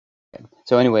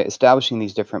So anyway, establishing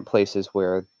these different places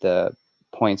where the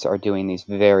points are doing these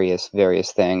various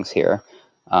things here.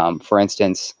 For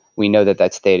instance, we know that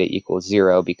that's theta equals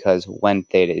 0 because when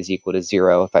theta is equal to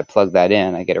 0, if I plug that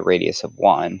in, I get a radius of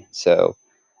 1. So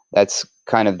that's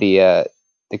kind of the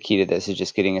key to this, is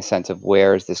just getting a sense of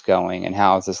where is this going and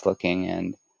how is this looking,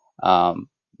 and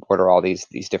what are all these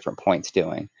different points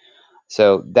doing.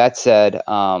 So that said,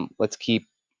 let's keep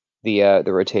the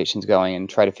rotations going and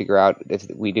try to figure out, if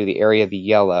we do the area of the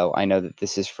yellow, I know that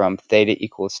this is from theta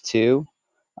equals 2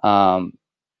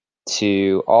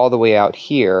 to all the way out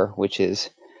here, which is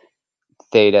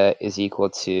theta is equal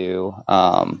to,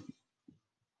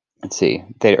 let's see,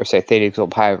 theta equal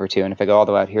to pi over 2. And if I go all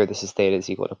the way out here, this is theta is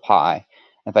equal to pi.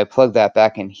 And if I plug that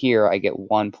back in here, I get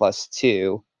 1 plus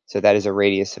 2. So that is a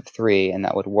radius of 3, and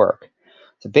that would work.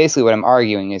 So basically what I'm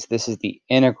arguing is this is the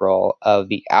integral of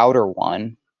the outer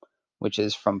one, which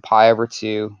is from pi over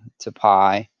 2 to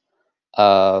pi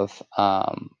of,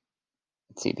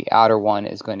 let's see, the outer one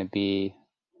is going to be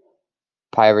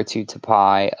pi over 2 to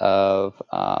pi of,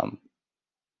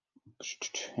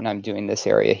 and I'm doing this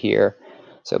area here,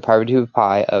 so pi over 2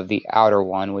 pi of the outer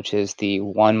one, which is the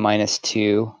 1 minus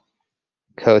 2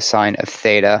 cosine of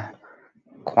theta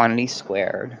quantity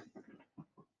squared.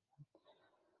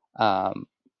 And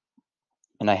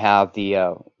I have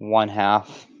the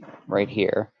 1/2 right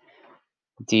here,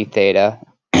 d theta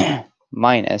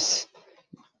minus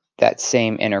that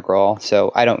same integral.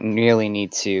 So I don't really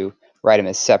need to write them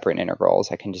as separate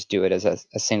integrals. I can just do it as a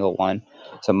single one.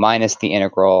 So minus the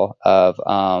integral of,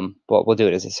 well, we'll do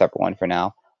it as a separate one for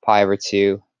now, pi over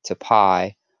 2 to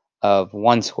pi of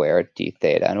 1 squared d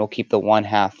theta. And we'll keep the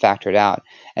 1/2 factored out.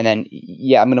 And then,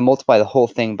 yeah, I'm going to multiply the whole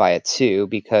thing by a 2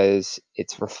 because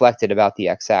it's reflected about the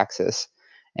x-axis.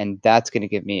 And that's going to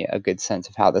give me a good sense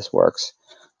of how this works.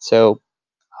 So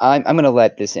I'm going to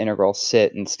let this integral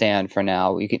sit and stand for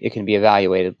now. It can be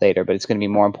evaluated later, but it's going to be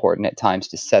more important at times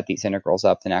to set these integrals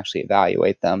up than actually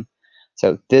evaluate them.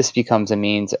 So this becomes a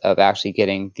means of actually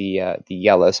getting the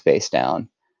yellow space down.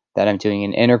 That I'm doing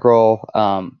an integral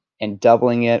and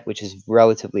doubling it, which is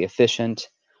relatively efficient,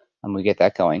 and we get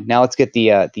that going. Now let's get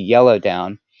the yellow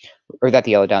down, or not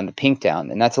the yellow down, the pink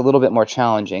down, and that's a little bit more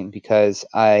challenging because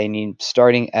I need,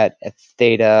 starting at a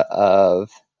theta of,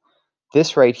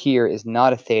 this right here is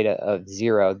not a theta of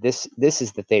 0. This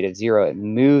is the theta of 0. It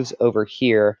moves over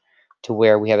here to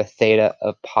where we have a theta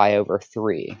of pi over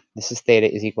 3. This is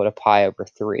theta is equal to pi over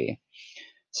 3.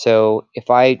 So if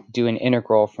I do an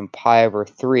integral from pi over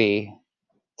 3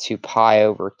 to pi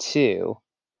over 2,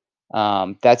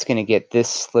 that's going to get this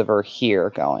sliver here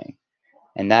going.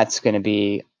 And that's going to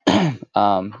be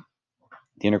the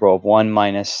integral of 1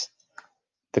 minus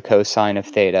the cosine of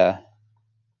theta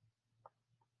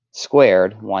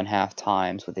squared 1/2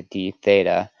 times with a d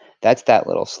theta. That's that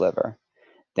little sliver.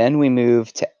 Then we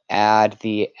move to add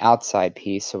the outside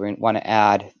piece. So we want to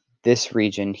add this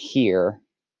region here,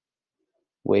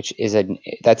 which is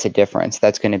that's a difference.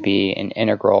 That's going to be an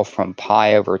integral from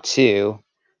pi over 2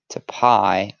 to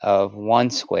pi of 1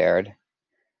 squared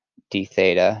d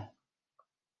theta,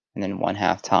 and then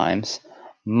 1/2 times,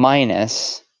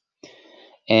 minus,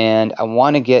 and I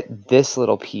want to get this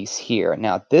little piece here.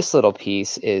 Now this little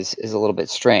piece is a little bit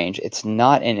strange. It's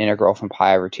not an integral from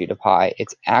pi over 2 to pi.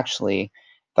 It's actually,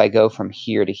 if I go from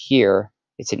here to here,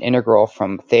 it's an integral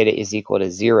from theta is equal to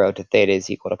 0 to theta is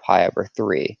equal to pi over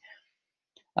 3.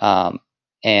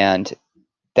 And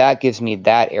that gives me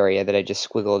that area that I just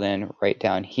squiggled in right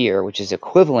down here, which is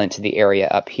equivalent to the area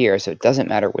up here. So it doesn't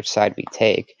matter which side we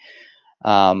take.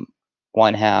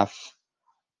 1/2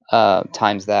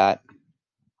 times that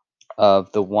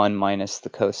of the 1 minus the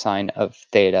cosine of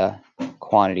theta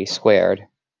quantity squared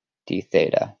d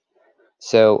theta.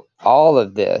 So all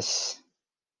of this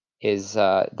is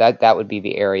that would be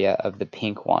the area of the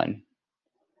pink one.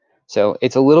 So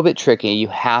it's a little bit tricky. You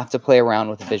have to play around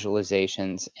with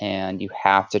visualizations, and you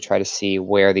have to try to see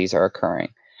where these are occurring.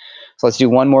 So let's do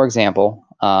one more example.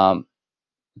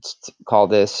 Let's call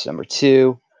this number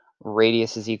 2.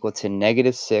 Radius is equal to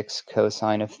 -6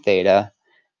 cosine of theta,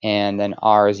 and then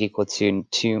r is equal to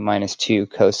 2 minus 2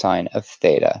 cosine of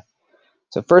theta.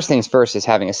 So first things first is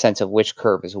having a sense of which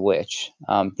curve is which.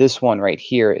 This one right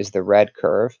here is the red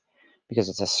curve because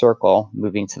it's a circle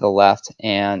moving to the left,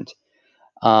 and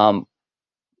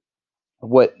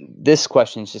what this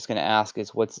question is just going to ask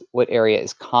is what area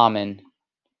is common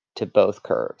to both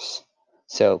curves.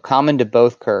 So common to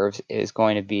both curves is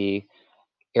going to be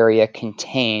area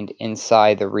contained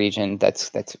inside the region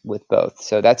that's with both.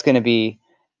 So that's going to be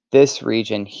this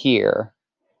region here,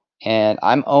 and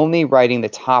I'm only writing the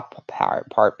top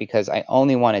part because I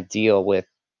only want to deal with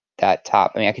that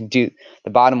top. I mean, I can do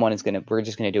the bottom one is we're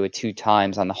just gonna do it 2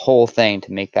 times on the whole thing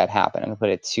to make that happen. I'm gonna put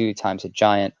it 2 times a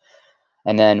giant,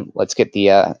 and then let's get the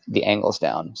angles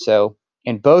down. So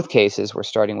in both cases, we're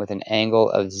starting with an angle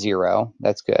of 0.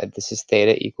 That's good. This is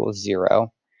theta equals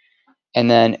 0. And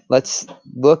then let's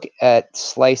look at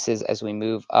slices as we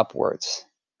move upwards.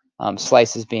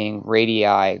 Slices being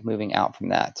radii moving out from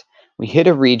that. We hit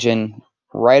a region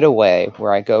right away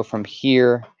where I go from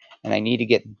here, and I need to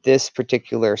get this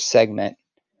particular segment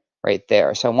right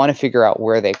there. So I want to figure out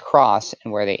where they cross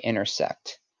and where they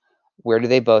intersect. Where do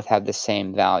they both have the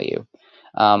same value?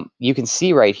 You can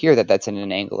see right here that that's in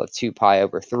an angle of 2 pi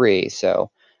over 3.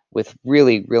 So with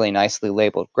really, really nicely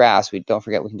labeled graphs, don't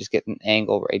forget we can just get an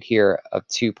angle right here of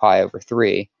 2 pi over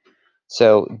 3.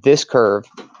 So this curve,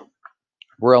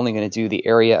 we're only going to do the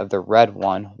area of the red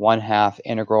one, 1/2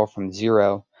 integral from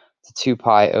 0 to 2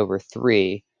 pi over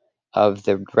 3 of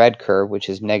the red curve, which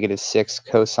is -6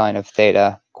 cosine of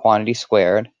theta quantity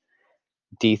squared,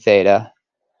 d theta.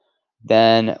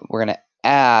 Then we're going to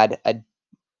add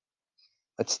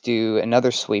let's do another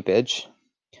sweepage.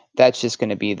 That's just going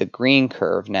to be the green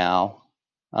curve now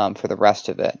for the rest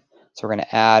of it. So we're going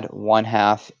to add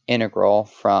 1/2 integral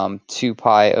from 2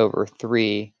 pi over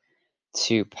 3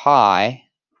 to pi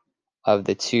of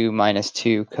the 2 minus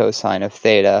 2 cosine of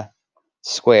theta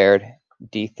squared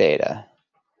d theta.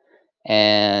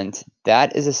 And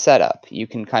that is a setup. You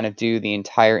can kind of do the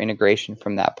entire integration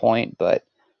from that point, but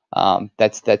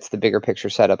that's the bigger picture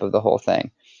setup of the whole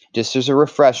thing. Just as a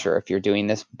refresher, if you're doing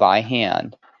this by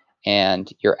hand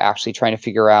and you're actually trying to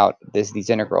figure out these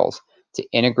integrals, to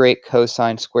integrate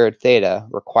cosine squared theta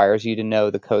requires you to know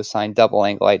the cosine double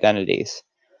angle identities.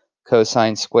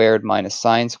 Cosine squared minus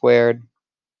sine squared,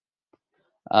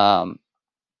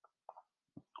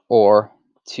 or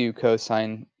 2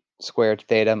 cosine squared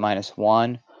theta minus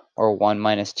 1, or 1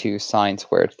 minus 2 sine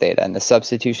squared theta. And the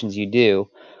substitutions you do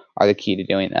are the key to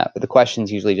doing that. But the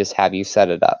questions usually just have you set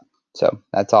it up. So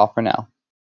that's all for now.